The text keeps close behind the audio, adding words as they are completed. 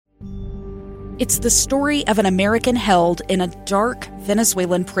It's the story of an American held in a dark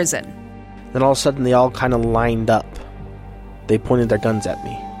Venezuelan prison. Then all of a sudden they all kind of lined up. They pointed their guns at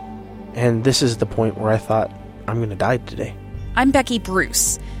me. And this is the point where I thought, I'm going to die today. I'm Becky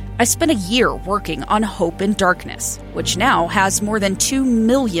Bruce. I spent a year working on Hope in Darkness, which now has more than 2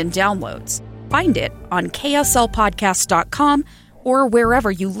 million downloads. Find it on kslpodcast.com or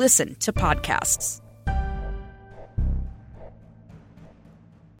wherever you listen to podcasts.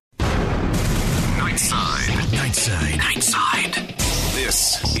 Nightside.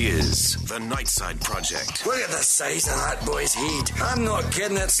 This is the Nightside Project. Look at the size of that boy's head. I'm not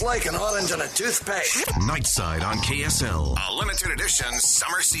kidding. It's like an orange on a toothpick. Nightside on KSL. A limited edition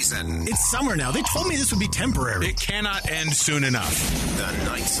summer season. It's summer now. They told me this would be temporary. It cannot end soon enough. The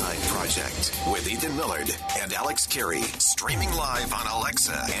Nightside Project with Ethan Millard and Alex Carey. Streaming live on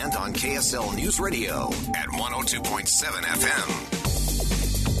Alexa and on KSL News Radio at 102.7 FM.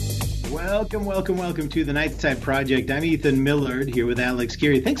 Welcome to the Nightside Project. I'm Ethan Millard here with Alex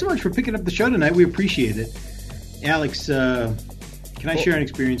Carey. Thanks so much for picking up the show tonight. We appreciate it. Alex, can I share an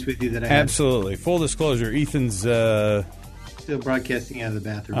experience with you that I had? Absolutely. Full disclosure, Ethan's still broadcasting out of the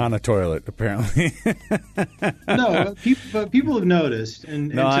bathroom. on a toilet, apparently. No, people have noticed.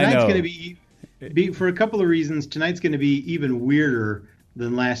 And tonight's going to be, for a couple of reasons, tonight's going to be even weirder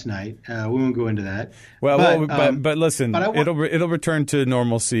than last night. We won't go into that. But listen, it'll return to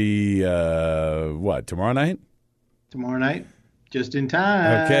normalcy. Tomorrow night? Tomorrow night, just in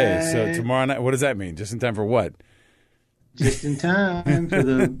time. Okay, so tomorrow night. What does that mean? Just in time for what? Just in time for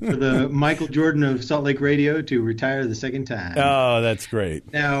the Michael Jordan of Salt Lake Radio to retire the second time. Oh, that's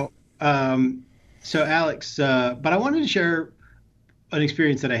great. Now, so Alex, but I wanted to share an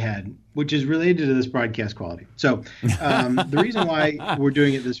experience that I had, which is related to this broadcast quality. So the reason why we're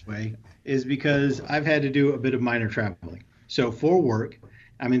doing it this way is because I've had to do a bit of minor traveling. So for work,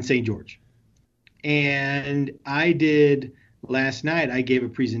 I'm in St. George. And last night, I gave a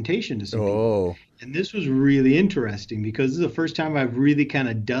presentation to some people. And this was really interesting because this is the first time I've really kind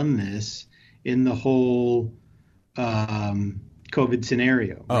of done this in the whole COVID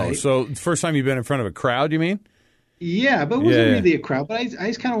scenario. Right? So first time you've been in front of a crowd, you mean? Yeah, but it wasn't really a crowd. But I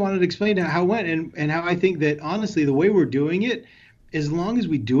just kind of wanted to explain how it went and how I think that, honestly, the way we're doing it, as long as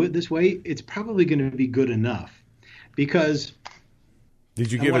we do it this way, it's probably going to be good enough. Because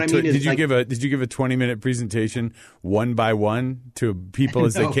did you give a 20-minute presentation one by one to people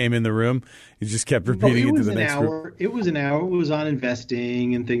as they came in the room? You just kept repeating it to the next group? It was an hour. It was on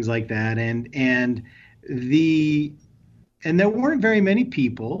investing and things like that. And there weren't very many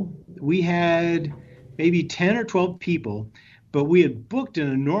people. We had maybe 10 or 12 people, but we had booked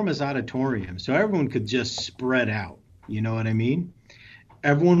an enormous auditorium, so everyone could just spread out. You know what I mean?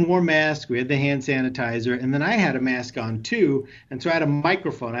 Everyone wore masks. We had the hand sanitizer, and then I had a mask on too, and so I had a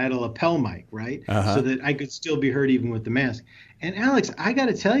microphone. I had a lapel mic, right, so that I could still be heard even with the mask. And Alex, I got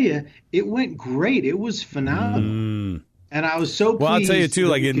to tell you, it went great. It was phenomenal. And I was so pleased. Well, I'll tell you, too,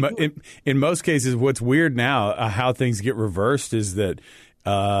 like in most cases, what's weird now, how things get reversed is that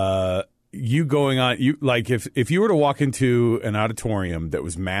you going on, if you were to walk into an auditorium that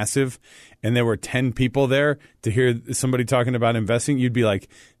was massive and there were 10 people there to hear somebody talking about investing, you'd be like,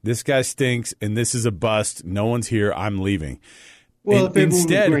 this guy stinks and this is a bust. No one's here. I'm leaving. Well, if everyone was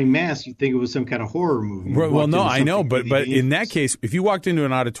wearing masks, you'd think it was some kind of horror movie. Well, no, I know. But in that case, if you walked into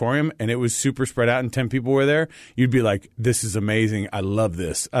an auditorium and it was super spread out and 10 people were there, you'd be like, this is amazing. I love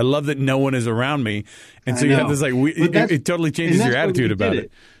this. I love that no one is around me. And so you have this, it totally changes your attitude about it.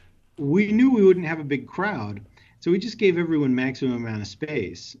 We knew we wouldn't have a big crowd, so we just gave everyone maximum amount of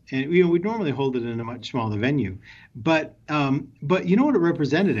space. And we'd normally hold it in a much smaller venue, but you know what it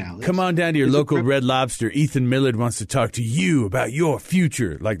represented, Alex? Come on down to your local Red Lobster. Ethan Millard wants to talk to you about your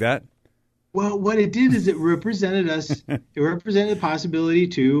future, like that. Well, what it did is it represented us. It represented the possibility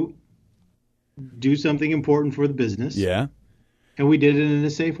to do something important for the business. Yeah. And we did it in a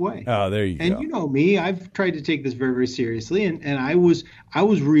safe way. Oh, there you go. And you know me, I've tried to take this very, very seriously, and I was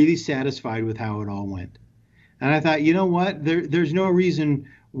really satisfied with how it all went. And I thought, you know what? There's no reason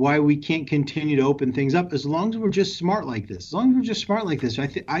why we can't continue to open things up as long as we're just smart like this. As long as we're just smart like this, I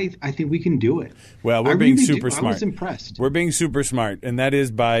think we can do it. Well, we're being super smart. I was impressed. We're being super smart, and that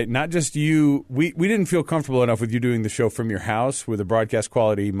is by not just you. We didn't feel comfortable enough with you doing the show from your house with a broadcast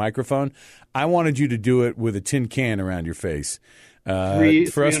quality microphone. I wanted you to do it with a tin can around your face.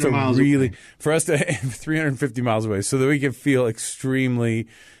 For us to 350 miles away, so that we can feel extremely.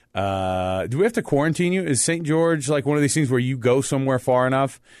 Do we have to quarantine you? Is St. George like one of these things where you go somewhere far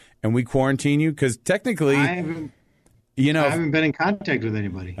enough and we quarantine you? Because technically, I haven't been in contact with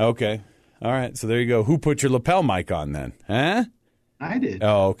anybody. Okay, all right. So there you go. Who put your lapel mic on then? Huh? I did.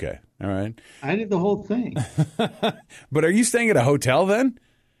 Oh, okay. All right. I did the whole thing. But are you staying at a hotel then?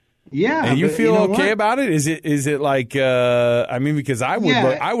 Yeah. And you but feel know okay what? about it? Is it like I mean, because I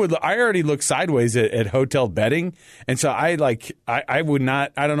already look sideways at hotel bedding, and so I would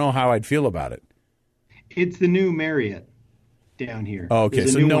not. I don't know how I'd feel about it. It's the new Marriott down here. Oh, okay, There's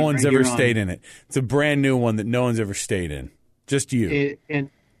a so new no one one's right ever here on- stayed in it. It's a brand new one that no one's ever stayed in. Just you. And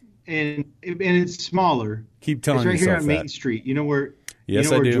it's smaller. Keep telling it's right yourself here on Main that. Street. You know where? Yes, you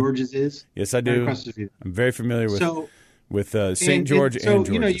know I where do. George's is? Yes, I Right do. across the street. I'm very familiar with So St. George and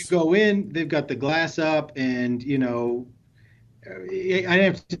George's. You know, you go in, they've got the glass up, and you know, we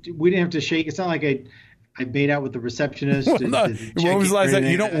didn't have to shake. It's not like I made out with the receptionist. Well, to no. check When was the last in or time? You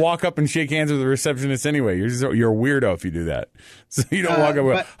anything. don't walk up and shake hands with the receptionist anyway. You're a weirdo if you do that. So you don't walk up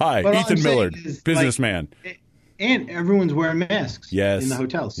with, "Hi, but all Ethan I'm saying Millard, is, businessman." And everyone's wearing masks. Yes. In the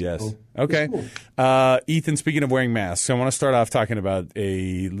hotels. Yes. So Okay. it's cool. Ethan, speaking of wearing masks, I want to start off talking about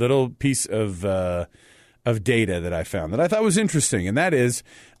a little piece of data that I found that I thought was interesting, and that is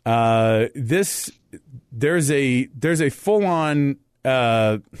there's a full on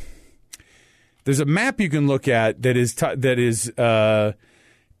there's a map you can look at that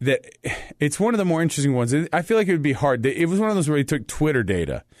it's one of the more interesting ones. I feel like it would be hard. It was one of those where he took Twitter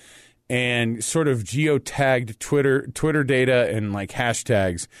data and sort of geotagged Twitter data and like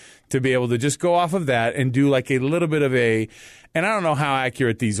hashtags to be able to just go off of that and do like a little bit of and I don't know how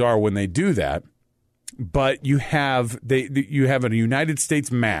accurate these are when they do that, but you have you have a United States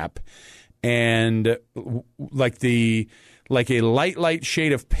map, and like a light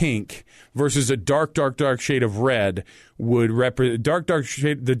shade of pink versus a dark shade of red would represent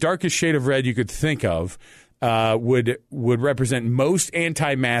the darkest shade of red you could think of. Would represent most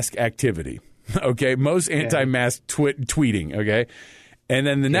anti-mask activity, okay? Most anti-mask tweeting, okay? And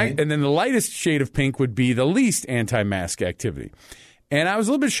then the lightest shade of pink would be the least anti-mask activity. And I was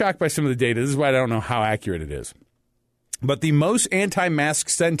a little bit shocked by some of the data. This is why I don't know how accurate it is. But the most anti-mask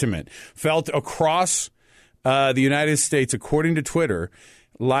sentiment felt across the United States, according to Twitter,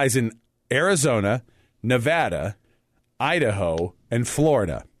 lies in Arizona, Nevada, Idaho, and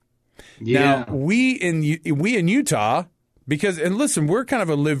Florida. Yeah. Now, we in Utah, because, and listen, we're kind of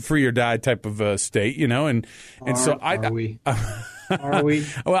a live free or die type of state, you know, and so Are we? Are we?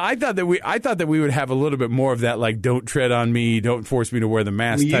 Well, I thought that we would have a little bit more of that, like don't tread on me, don't force me to wear the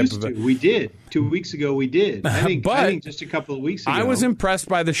mask We type used of. to. We did. 2 weeks ago, we did. I think just a couple of weeks ago. I was impressed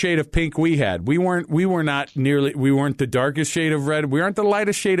by the shade of pink we had. We weren't the darkest shade of red. We aren't the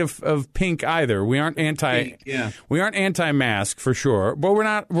lightest shade of pink either. We aren't We aren't anti-mask for sure, but we're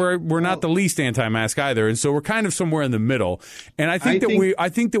not the least anti-mask either. And so we're kind of somewhere in the middle. And I think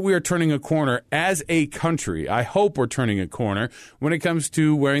that we are turning a corner as a country. I hope we're turning a corner when it comes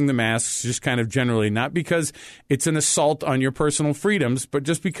to wearing the masks, just kind of generally, not because it's an assault on your personal freedoms, but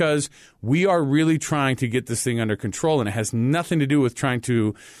just because we are really trying to get this thing under control, and it has nothing to do with trying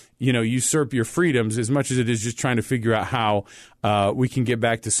to, usurp your freedoms as much as it is just trying to figure out how we can get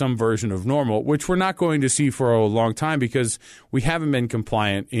back to some version of normal, which we're not going to see for a long time because we haven't been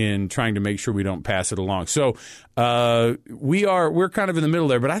compliant in trying to make sure we don't pass it along. So we're kind of in the middle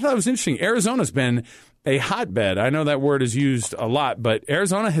there, but I thought it was interesting. Arizona's been a hotbed. I know that word is used a lot, but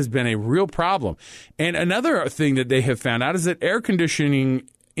Arizona has been a real problem. And another thing that they have found out is that air conditioning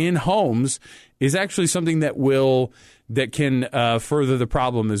in homes is actually something that can further the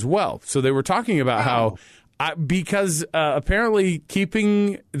problem as well. So they were talking about how because apparently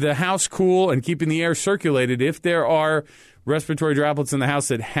keeping the house cool and keeping the air circulated, if there are respiratory droplets in the house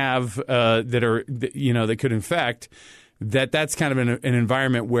that that could infect, that's kind of an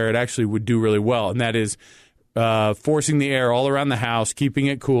environment where it actually would do really well, and that is forcing the air all around the house, keeping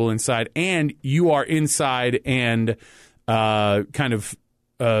it cool inside, and you are inside and kind of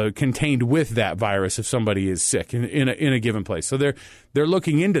contained with that virus if somebody is sick in a given place. So they're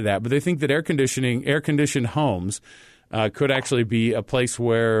looking into that, but they think that air conditioned homes could actually be a place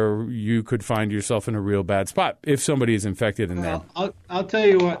where you could find yourself in a real bad spot if somebody is infected in there. I'll tell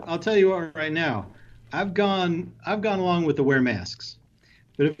you what right now. I've gone along with the wear masks.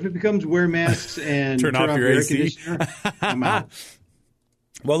 But if it becomes wear masks and turn off your air AC, conditioner, I'm out.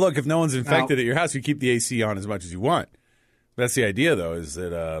 Well, look, if no one's infected at your house, you keep the AC on as much as you want. That's the idea, though, is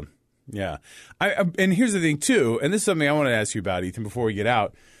that, yeah. And here's the thing, too, and this is something I want to ask you about, Ethan, before we get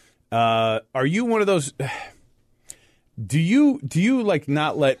out. Are you one of those – do you like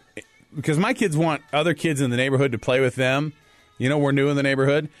not let – because my kids want other kids in the neighborhood to play with them. We're new in the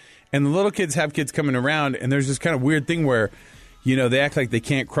neighborhood. And the little kids have kids coming around, and there's this kind of weird thing where, they act like they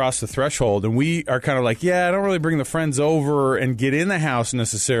can't cross the threshold. And we are kind of like, yeah, I don't really bring the friends over and get in the house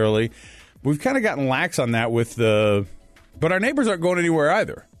necessarily. We've kind of gotten lax on that but our neighbors aren't going anywhere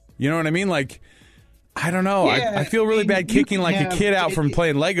either. You know what I mean? Like, I don't know. Yeah, I feel really bad kicking like a kid out from it,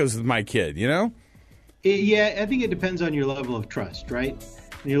 playing Legos with my kid, you know? Yeah, I think it depends on your level of trust, right?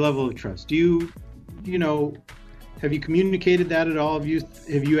 Your level of trust. Do you know, have you communicated that at all? Have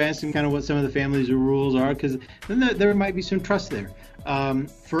you asked them kind of what some of the family's rules are? Because then there might be some trust there.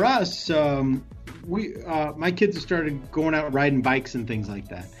 For us, my kids have started going out riding bikes and things like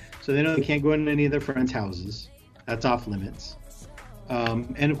that. So they know they can't go into any of their friends' houses. That's off limits.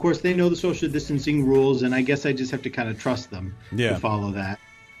 And of course, they know the social distancing rules, and I guess I just have to kind of trust them to follow that.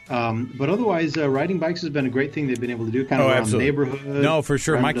 But otherwise, riding bikes has been a great thing they've been able to do kind of around the neighborhood. No, for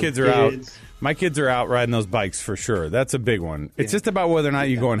sure. My kids are out. My kids are out riding those bikes for sure. That's a big one. It's just about whether or not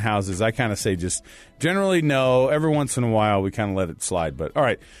you go in houses. I kind of say just generally no. Every once in a while, we kind of let it slide. But all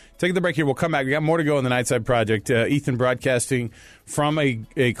right, take the break here. We'll come back. We got more to go in the Nightside Project. Ethan broadcasting from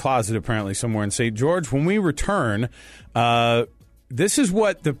a closet apparently somewhere in St. George. When we return, this is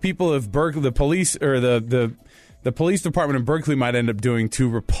what the people of Berkeley, the police, or the police department in Berkeley might end up doing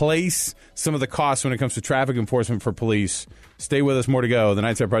to replace some of the costs when it comes to traffic enforcement for police. Stay with us. More to go. The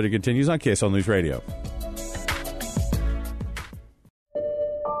Nightside Project continues on KSL News Radio.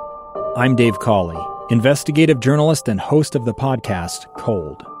 I'm Dave Cawley, investigative journalist and host of the podcast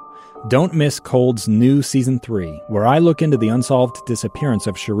Cold. Don't miss Cold's new Season 3, where I look into the unsolved disappearance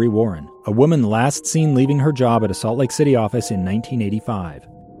of Cherie Warren, a woman last seen leaving her job at a Salt Lake City office in 1985.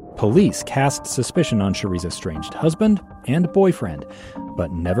 Police cast suspicion on Cherie's estranged husband and boyfriend,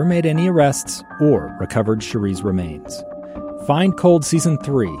 but never made any arrests or recovered Cherie's remains. Find Cold Season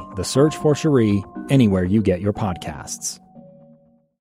 3, The Search for Cherie, anywhere you get your podcasts.